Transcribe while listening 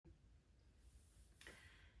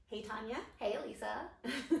Hey, Tanya. Hey,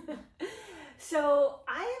 Alyssa. So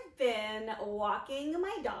I have been walking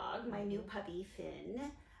my dog, my new puppy,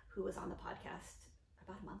 Finn, who was on the podcast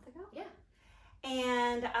about a month ago. Yeah.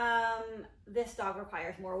 And this dog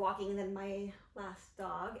requires more walking than my last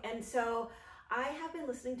dog. And so I have been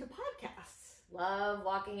listening to podcasts. Love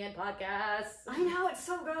walking and podcasts. I know, it's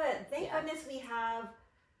so good. Thank goodness we have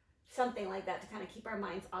something like that to kind of keep our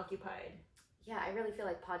minds occupied. Yeah, I really feel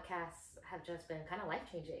like podcasts have just been kind of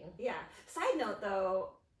life-changing. Yeah. Side note,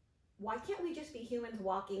 though, why can't we just be humans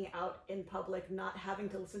walking out in public, not having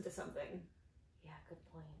to listen to something? Yeah, good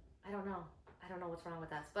point. I don't know what's wrong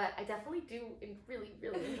with us, but I definitely do really,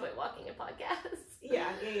 really enjoy walking and podcasts.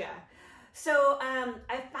 Yeah. So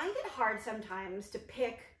I find it hard sometimes to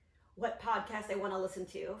pick what podcast I want to listen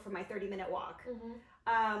to for my 30-minute walk.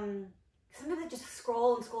 Mm-hmm. Sometimes I just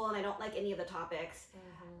scroll and I don't like any of the topics.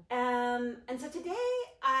 Mm-hmm. And so today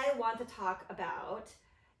I want to talk about,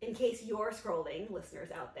 in case you're scrolling, listeners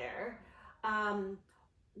out there,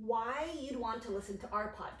 why you'd want to listen to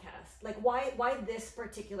our podcast. Like why this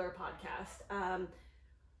particular podcast?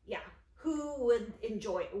 Who would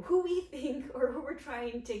enjoy, who we think or who we're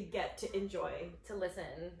trying to get to enjoy. To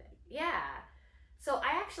listen. Yeah. So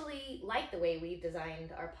I actually like the way we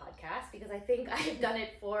designed our podcast because I think I've done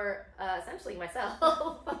it for essentially myself.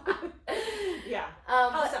 Yeah.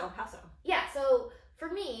 How so? Yeah. So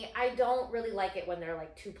for me, I don't really like it when they're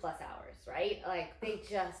like 2+ hours, right? Like they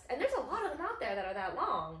just, and there's a lot of them out there that are that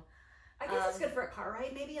long. I guess it's good for a car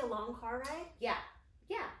ride, maybe a long car ride. Yeah.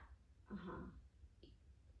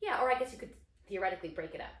 Yeah, or I guess you could theoretically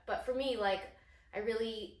break it up. But for me, like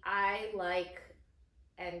I like,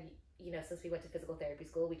 and you know, since we went to physical therapy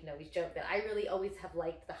school, we can always joke that I really always have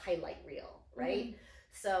liked the highlight reel, right? Mm-hmm.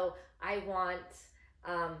 So I want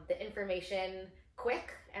the information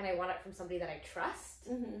quick, and I want it from somebody that I trust,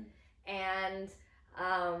 and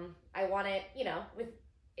I want it, you know,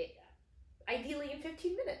 ideally in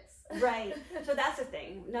 15 minutes. Right. So that's the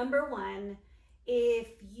thing. Number one, if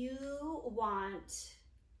you want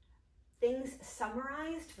things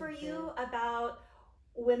summarized for you about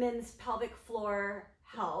women's pelvic floor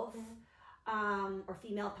health, or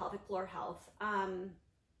female pelvic floor health,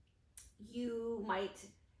 you might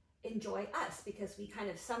enjoy us because we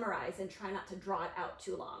kind of summarize and try not to draw it out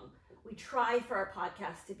too long. We try for our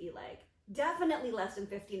podcast to be like definitely less than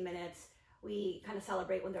 15 minutes. We kind of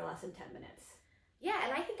celebrate when they're less than 10 minutes. Yeah,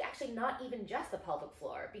 and I think actually not even just the pelvic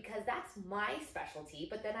floor, because that's my specialty.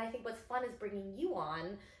 But then I think what's fun is bringing you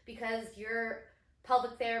on because you're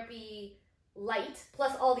pelvic therapy light,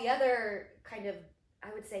 plus all the other kind of,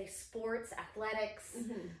 I would say, sports, athletics.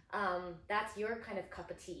 That's your kind of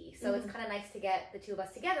cup of tea. So it's kind of nice to get the two of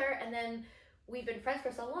us together. And then we've been friends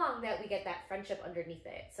for so long that we get that friendship underneath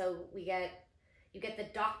it. So you get the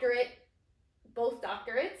doctorate, both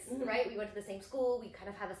doctorates, right? We went to the same school. We kind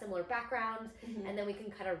of have a similar background, and then we can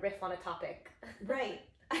kind of riff on a topic. Right.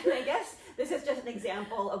 And I guess this is just an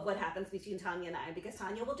example of what happens between Tanya and I, because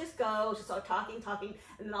Tanya will just go, she'll start talking, and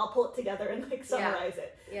then I'll pull it together and like summarize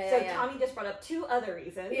it. Tanya just brought up two other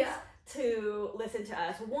reasons to listen to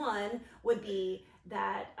us. One would be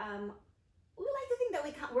that we like to think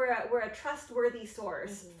that we're a trustworthy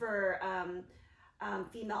source for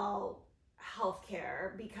female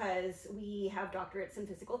healthcare because we have doctorates in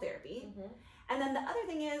physical therapy. And then the other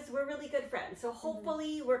thing is we're really good friends. So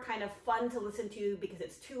hopefully we're kind of fun to listen to because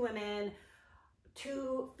it's two women,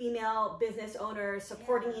 two female business owners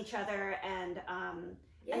supporting each other and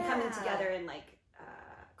coming together and like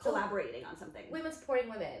collaborating on something. Women supporting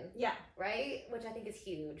women. Yeah. Right? Which I think is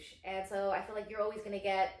huge. And so I feel like you're always going to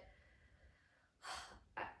get,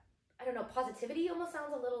 I don't know, positivity almost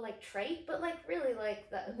sounds a little like trite, but like really like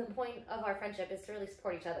the point of our friendship is to really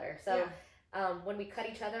support each other. So when we cut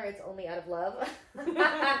each other, it's only out of love.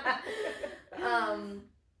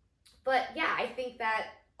 But yeah, I think that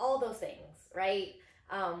all those things, right?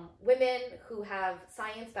 Women who have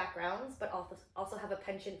science backgrounds, but also have a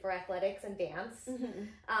penchant for athletics and dance.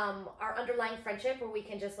 Our underlying friendship where we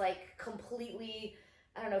can just like completely,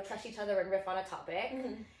 I don't know, trust each other and riff on a topic.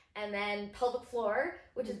 And then pelvic floor,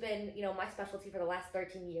 which has been, you know, my specialty for the last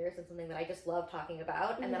 13 years and something that I just love talking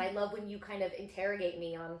about. And then I love when you kind of interrogate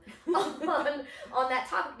me on that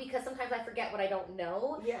topic because sometimes I forget what I don't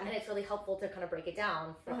know. And it's really helpful to kind of break it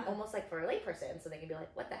down for, almost like for a layperson so they can be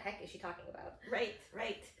like, what the heck is she talking about? Right.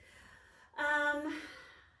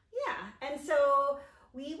 And so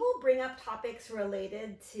we will bring up topics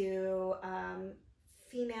related to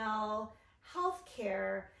female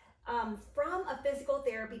healthcare from a physical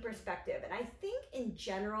therapy perspective. And I think in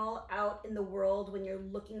general, out in the world, when you're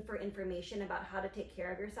looking for information about how to take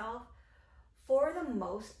care of yourself, for the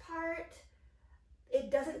most part, it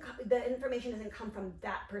the information doesn't come from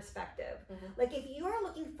that perspective. Like if you are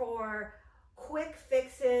looking for quick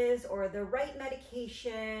fixes or the right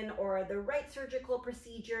medication or the right surgical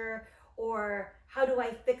procedure, or how do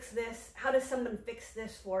I fix this? How does someone fix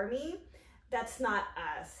this for me? That's not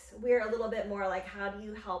us. We're a little bit more like, how do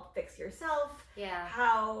you help fix yourself? Yeah.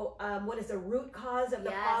 How, what is the root cause of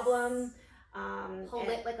the problem?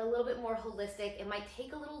 Like a little bit more holistic. It might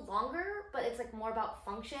take a little longer, but it's like more about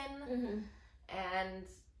function and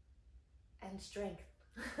strength.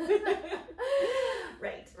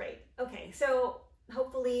 Right. Okay, so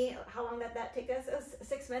hopefully, how long did that take us? It was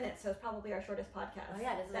 6 minutes, so it's probably our shortest podcast. Oh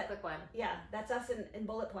yeah, this is a quick one. Yeah, that's us in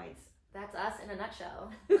bullet points. That's us in a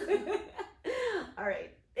nutshell. All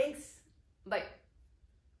right, thanks. Bye.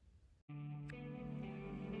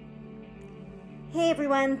 Hey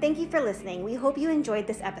everyone, thank you for listening. We hope you enjoyed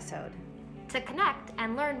this episode. To connect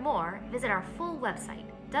and learn more, visit our full website,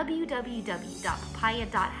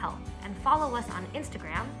 www.papaya.health, and follow us on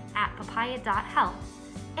Instagram @papaya.health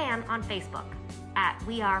and on Facebook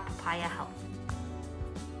 @WeArePapayaHealth.